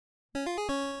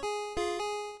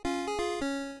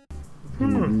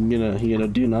You gonna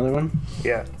do another one?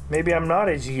 Yeah. Maybe I'm not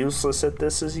as useless at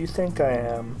this as you think I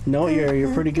am. No,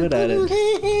 you're pretty good at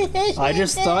it. I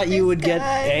just thought you would get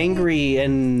angry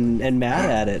and mad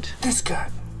at it. This guy.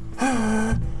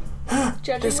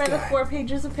 Judging by the 4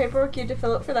 pages of paperwork you had to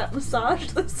fill out for that massage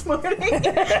this morning,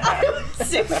 I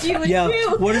assumed you would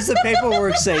too. What does the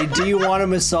paperwork say? Do you want a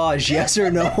massage? Yes or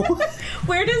no?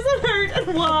 Where does it hurt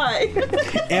and why?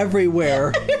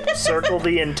 Everywhere. Circle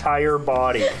the entire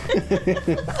body.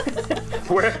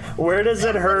 Where does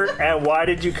it hurt and why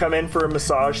did you come in for a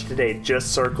massage today?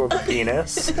 Just circle the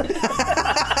penis.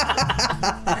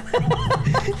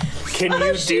 Can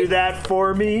you do that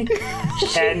for me?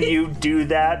 Can you do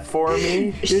that for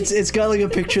me? It's got like a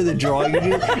picture of the drawing,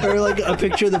 or like a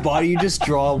picture of the body. You just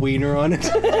draw a wiener on it.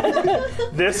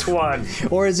 This one.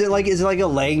 Or is it like a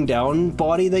laying down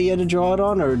body that you had to draw it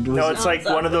on, or no? It's like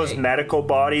one of those medical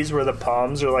bodies where the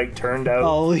palms are like turned out.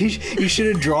 Oh, you should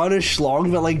have drawn a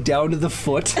schlong, but like down to the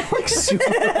foot, like super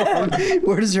long.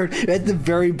 Where does her at the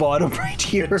very bottom right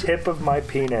here? The tip of my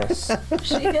penis.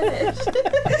 She did.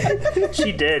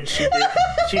 She did.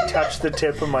 She touched the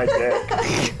tip of my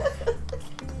dick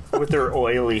with her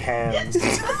oily hands.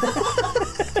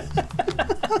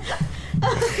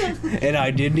 And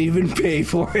I didn't even pay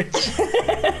for it.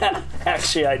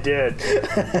 Actually, I did.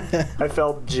 I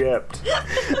felt gypped.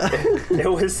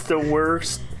 It was the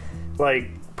worst, like,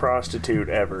 prostitute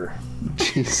ever.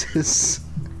 Jesus.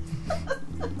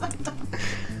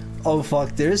 Oh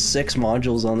fuck, there's 6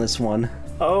 modules on this one.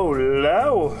 Oh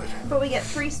Lord. But we get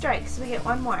 3 strikes. We get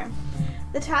 1 more.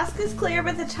 The task is clear,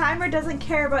 but the timer doesn't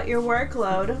care about your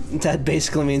workload. That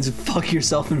basically means fuck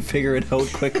yourself and figure it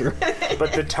out quicker.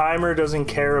 But the timer doesn't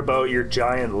care about your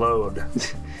giant load.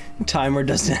 Timer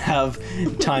doesn't have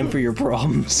time for your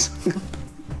problems.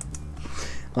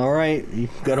 Alright, you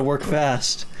gotta work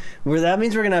fast. That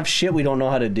means we're gonna have shit we don't know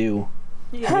how to do.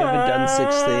 Yeah. We haven't done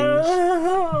 6 things.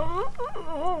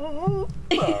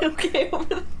 Okay,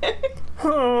 over there. I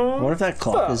wonder if that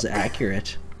clock is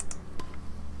accurate.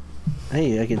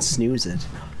 Hey, I can snooze it.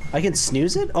 I can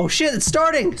snooze it? Oh shit, it's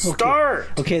starting! Start!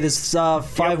 Okay, there's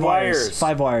 5 wires.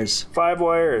 5 wires. 5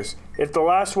 wires. If the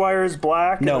last wire is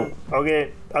black... No.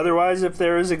 Okay, otherwise if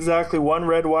there is exactly 1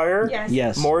 red wire... Yes.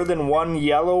 Yes. More than 1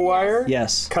 yellow wire...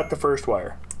 Yes. Cut the first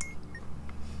wire.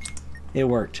 It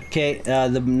worked. Okay,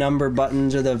 the number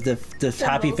buttons or the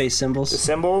happy face symbols. The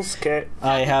symbols, okay.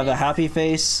 I have a happy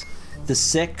face, the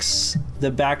 6, the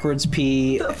backwards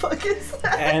P, The fuck is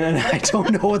that? and I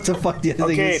don't know what the fuck the other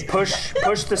thing is. Okay,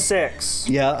 push the 6.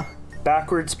 Yeah,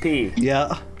 Backwards P.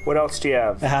 yeah. What else do you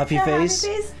have? A happy face.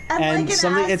 And like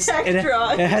an Aztec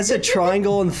drawing. It has a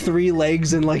triangle and 3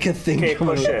 legs and like a thing. Okay,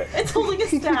 coming push out. it. It's holding a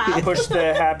staff. Push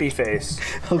the happy face.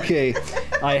 Okay,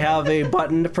 I have a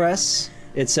button to press.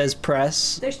 It says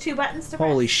press. There's 2 buttons to press.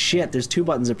 Holy shit, there's 2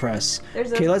 buttons to press.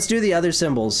 Okay, let's do the other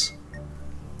symbols.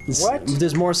 What?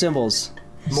 There's more symbols.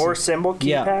 More symbol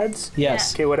Yeah. keypads?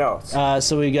 Yes. Okay, what else?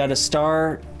 So we got a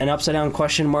star, an upside down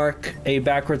question mark, a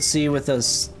backwards C with a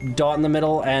dot in the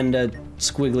middle, and a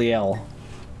squiggly L.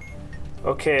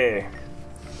 Okay.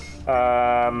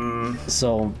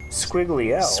 So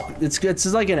Squiggly L. it's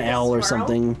like an L or swirl?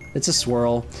 something. It's a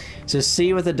swirl. So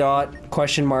C with a dot,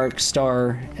 question mark,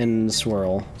 star, and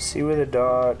swirl. C with a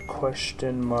dot,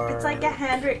 question mark. It's like a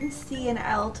handwritten C and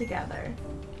L together.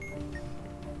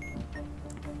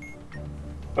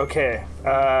 Okay.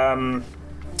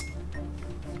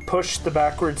 Push the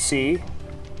backward C.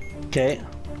 Okay.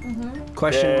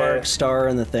 Question mark, star,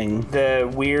 and the thing.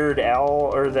 The weird L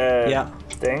or the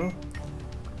thing.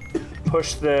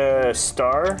 Push the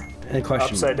star. And a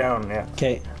question. Upside down, yeah.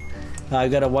 Okay. I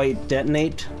got a white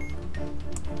detonate.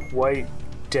 White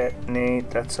detonate,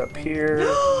 that's up here.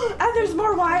 And there's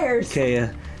more wires. Okay.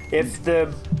 If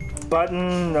the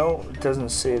button, no, it doesn't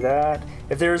say that.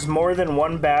 If there's more than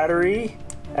 1 battery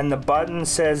and the button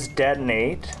says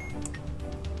detonate.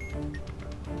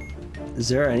 Is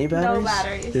there any batteries? No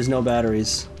batteries. There's no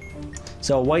batteries.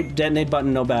 So white detonate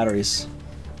button, no batteries.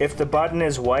 If the button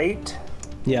is white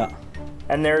Yeah.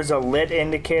 and there's a lit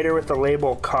indicator with the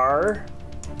label car.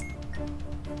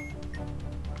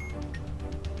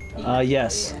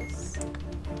 Yes.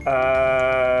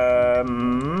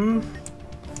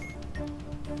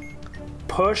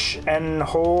 Push and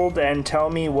hold and tell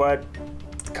me what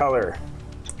color.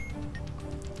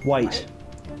 White.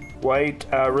 White.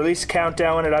 Release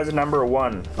countdown when it has a number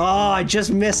 1. Oh, I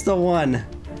just missed the one.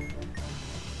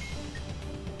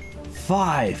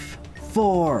 5,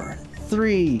 4,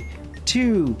 3,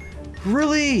 2,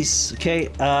 Release! Okay,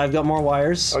 I've got more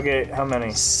wires. Okay, how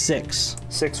many? 6.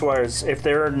 6 wires. If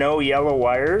there are no yellow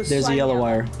wires... There's a One yellow yellow.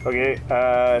 wire. Okay,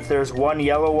 if there's one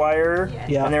yellow wire Yes.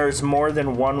 Yeah. and there's more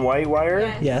than one white wire,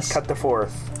 Yes. Yes. cut the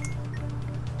 4th.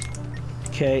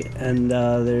 Okay, and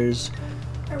there's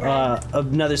A red.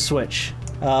 another switch.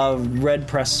 Red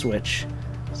press switch.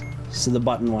 So the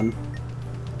button one.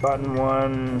 Button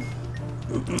 1.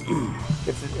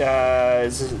 If,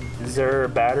 is there a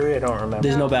battery? I don't remember.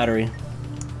 There's no battery.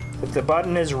 If the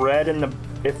button is red and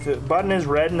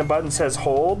the button says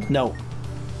hold, No.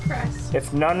 Press.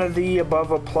 if none of the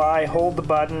above apply, hold the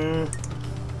button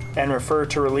and refer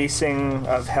to releasing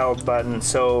of held button.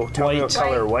 So tell me what White.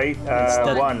 color. White.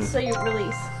 Instead- 1. So you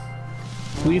release.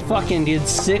 We fucking did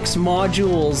 6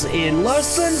 modules in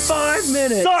less than 5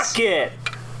 minutes. Suck it!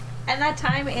 And that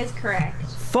time is correct.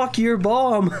 Fuck your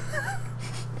bomb.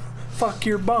 Fuck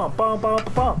your bump, bump,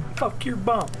 bump, bump. Fuck your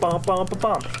bump, bump, bump,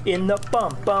 bump. In the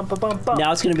bump, bump, bump, bump.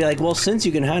 Now it's gonna be like, well, since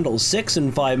you can handle 6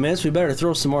 in 5 minutes, we better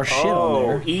throw some more shit on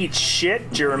there. Eat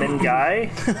shit, German guy.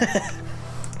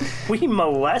 We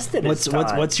molested his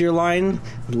time. What's your line?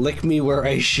 Lick me where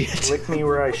I shit. Lick me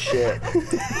where I shit.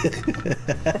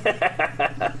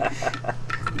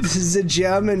 This is a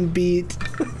German beat.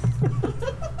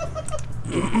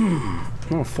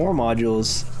 Oh, 4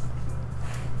 modules.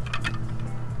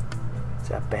 Is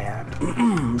that bad?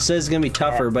 It says it's gonna be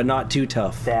tougher, but not too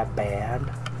tough. That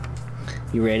bad?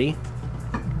 You ready?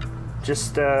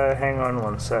 Just hang on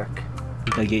one sec.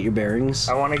 Gotta get your bearings.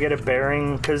 I want to get a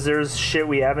bearing because there's shit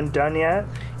we haven't done yet.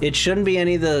 It shouldn't be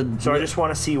any of the. So I just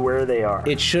want to see where they are.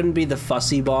 It shouldn't be the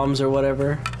fussy bombs or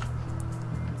whatever.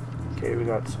 Okay, we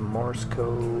got some Morse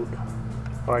code.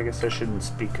 Oh, I guess I shouldn't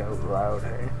speak out loud,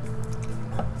 hey?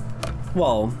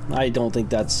 Well, I don't think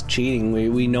that's cheating.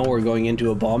 We know we're going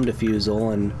into a bomb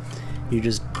defusal, and you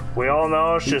just We all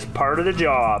know it's just part of the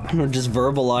job. we're just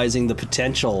verbalizing the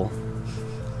potential.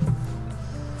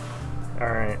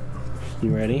 Alright,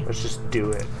 You ready? let's just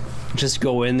do it. Just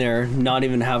go in there, not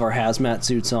even have our hazmat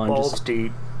suits on. Balls Just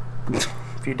deep.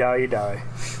 If you die, you die.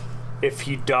 If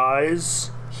he dies,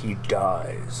 he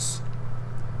dies.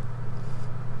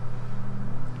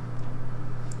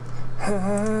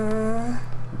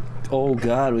 oh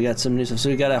god, we got some new stuff. So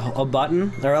we got a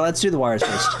button. All right, let's do the wires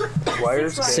first.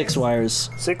 Wires? 6 wires.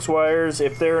 6 wires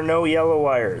if there are no yellow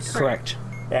wires. Correct.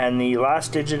 And the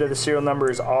last digit of the serial number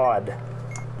is odd.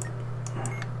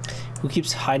 Who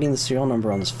keeps hiding the serial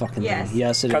number on this fucking Yes. thing?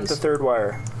 Yes, it is. Cut the 3rd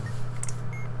wire.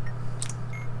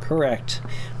 Correct.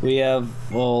 We have.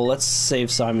 Well, let's save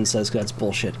Simon Says 'cause that's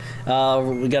bullshit.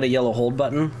 We got a yellow hold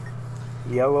button.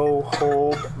 Yellow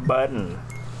hold button.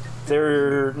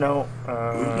 There no.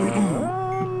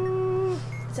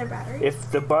 Is there battery?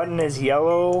 If the button is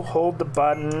yellow, hold the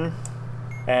button,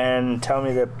 and tell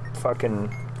me the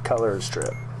fucking color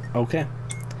strip. Okay.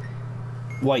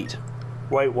 White.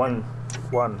 White 1.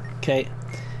 Okay.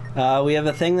 We have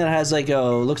a thing that has like a.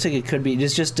 Looks like it could be.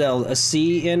 There's just a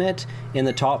C in it in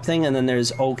the top thing, and then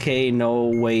there's OK, no,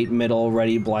 wait, middle,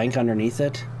 ready, blank underneath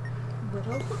it.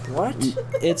 Little? What?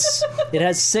 It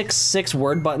has six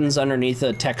word buttons underneath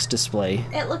a text display.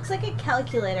 It looks like a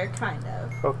calculator, kind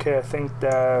of. Okay, I think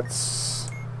that's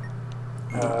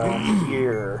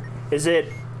here. Is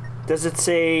it? Does it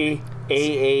say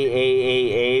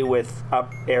A with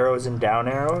up arrows and down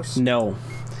arrows? No.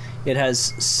 It has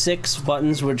 6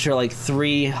 buttons, which are like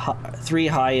 3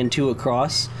 high and 2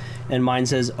 across, and mine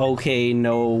says OK,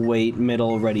 no, wait,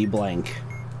 middle, ready, blank.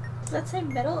 Does that say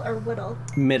middle or whittle?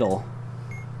 Middle.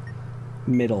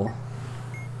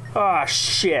 Ah,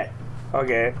 shit.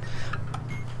 Okay.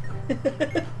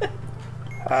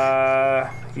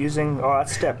 Using. Oh,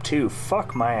 that's step 2.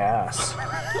 Fuck my ass.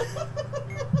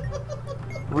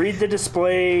 Read the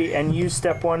display and use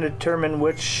step 1 to determine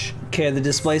which Okay, the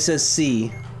display says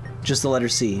C. Just the letter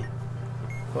C.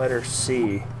 letter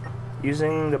C.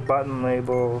 Using the button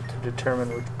label to determine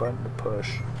which button to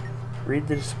push. Read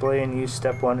the display and use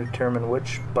step 1 to determine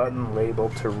which button label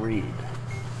to read.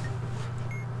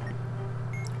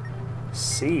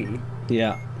 C?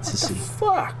 Yeah, it's a C.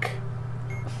 Fuck!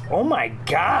 Oh my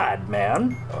god,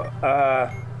 man.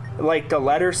 Like the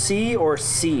letter C or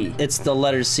C? It's the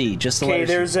letter C, just the Okay,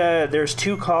 letter C. there's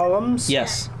 2 columns.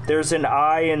 Yes. There's an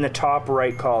I in the top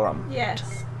right column.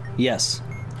 Yes. Yes.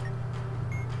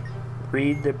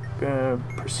 Read the,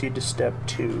 proceed to step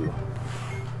 2.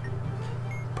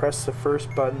 Press the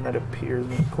first button that appears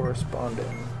in the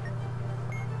corresponding.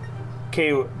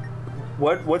 Okay,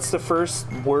 what's the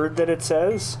first word that it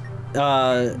says?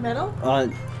 Middle?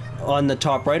 On the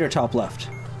top right or top left?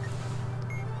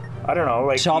 I don't know,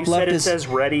 like Top you left said it is says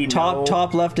ready, no.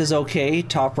 Top left is okay,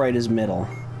 top right is middle.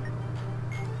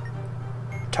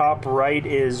 top right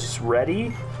is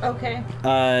ready. Okay.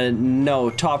 No,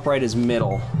 top right is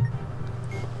middle.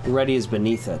 Ready is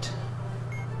beneath it.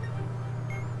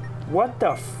 What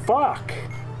the fuck?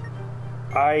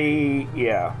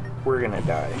 Yeah, we're gonna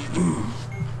die.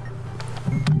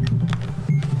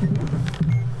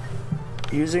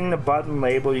 Using the button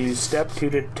label, use step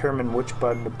 2 to determine which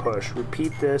button to push.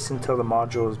 Repeat this until the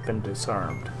module has been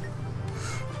disarmed.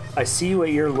 I see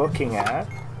what you're looking at.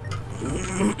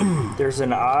 There's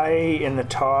an eye in the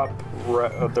top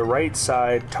of the right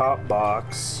side top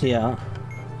box. Yeah.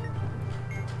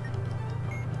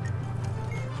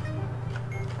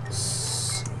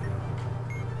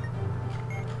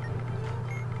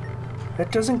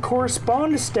 That doesn't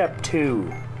correspond to step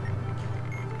 2.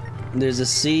 There's a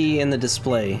C in the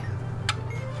display.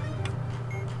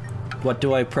 What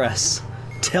do I press?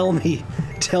 Tell me.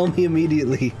 Tell me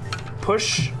immediately.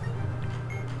 Push.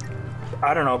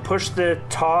 I don't know. Push the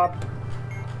top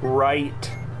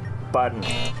right button.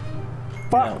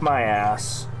 Fuck No. my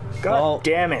ass. God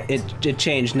damn it. It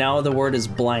changed. Now the word is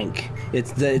blank.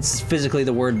 It's physically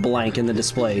the word blank in the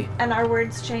display. And our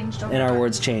words changed. And our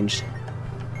words changed.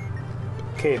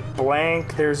 Okay,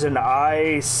 blank. There's an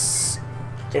ice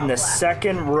in the left.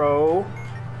 second row.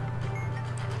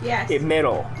 Yes. In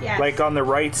middle. Yes. Like on the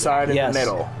right side in Yes. the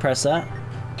middle. Press that.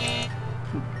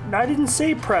 I didn't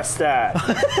say press that,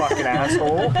 you fucking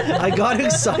asshole. I got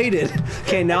excited.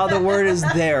 Okay, now the word is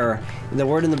there. The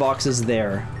word in the box is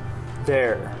there.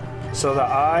 There. So the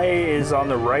eye is on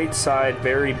the right side,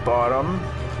 very bottom.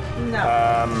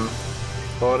 No.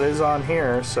 Well, it is on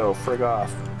here, so frig off.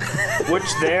 Which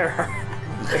there?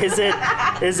 Is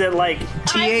it like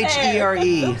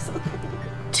T-H-E-R-E.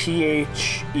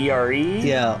 T-H-E-R-E?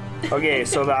 Yeah. Okay,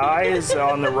 so the eye is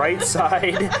on the right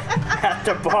side at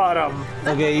the bottom.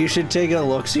 Okay, you should take a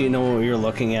look so you know what you're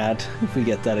looking at. If we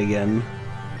get that again.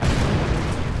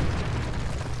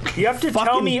 You have to tell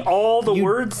Fucking- me all the you-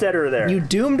 words that are there. You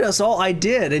doomed us all. I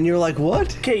did, and you're like,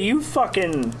 what? Okay, you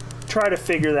fucking try to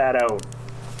figure that out.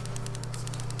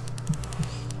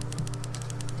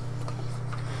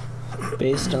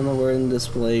 Based on the word in the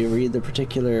display, read the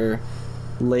particular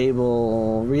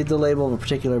label. Read the label of a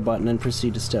particular button and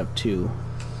proceed to step 2.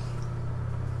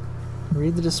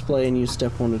 Read the display and use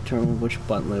step 1 to determine which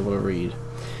button label to read.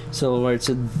 So where it's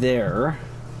there.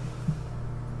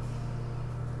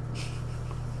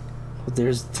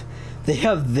 There's, they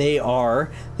have they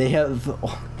are. They have.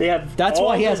 That's all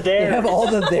why he the has. They have all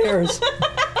the theirs.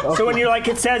 So when you're like,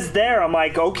 it says there, I'm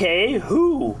like, okay,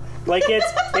 who? Like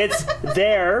it's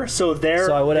there, so there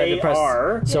So I would have they to press.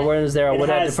 are. So where is there? I It would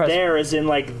have to has press. there as in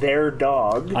like their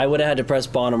dog. I would have had to press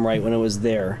bottom right when it was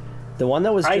there. The one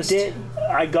that was just.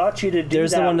 I got you to do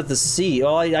There's that. the one with the C.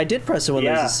 Oh, I did press it when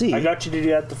yeah, there's a C. I got you to do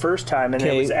that the first time, and it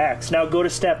Okay. was X. Now go to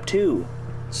step 2.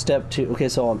 Step 2. Okay,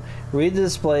 so read the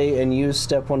display and use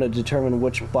step 1 to determine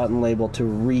which button label to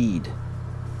read.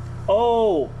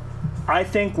 Oh, I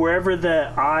think wherever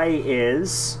the I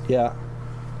is. Yeah.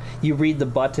 You read the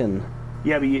button.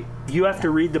 Yeah, but you have to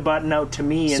read the button out to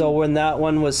me. And So when that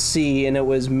one was C and it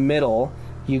was middle,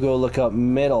 you go look up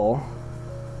middle.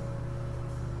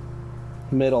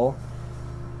 Middle.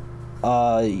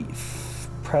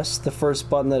 Press the first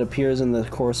button that appears in the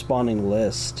corresponding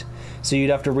list. So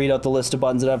you'd have to read out the list of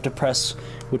buttons and have to press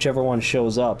whichever one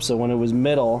shows up. So when it was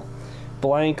middle,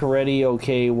 blank, ready,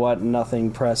 okay, what,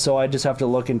 nothing, press. So I just have to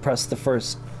look and press the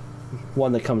first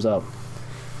one that comes up.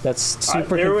 That's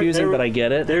super confusing, but I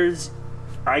get it.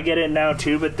 I get it now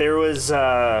too, but there was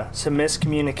some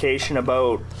miscommunication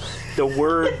about the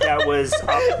word that was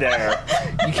up there.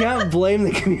 You can't blame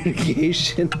the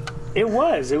communication. It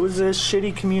was a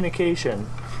shitty communication.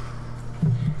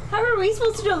 How are we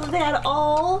supposed to know that they had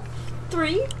all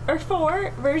 3 or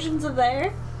 4 versions of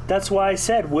there? That's why I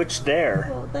said which there.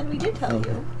 Well, then we did tell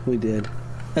you. We did.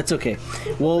 That's okay.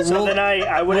 Well, So then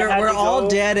I would have had we're to all go,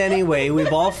 dead anyway.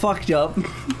 We've all fucked up.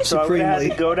 So I would have had supremely.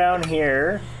 to go down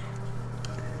here.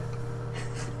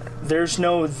 There's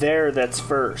no there that's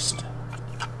first.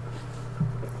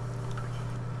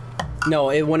 No,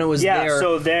 when it was Yeah, there,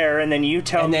 so there, and then you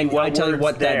tell and me then what I tell you word's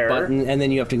what there. that button, and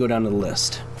then you have to go down to the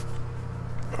list.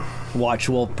 Watch,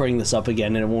 we'll bring this up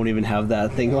again, and it won't even have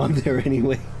that thing on there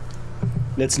anyway.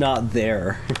 It's not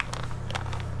there.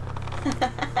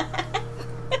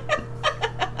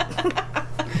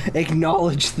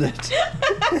 Acknowledge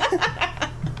that.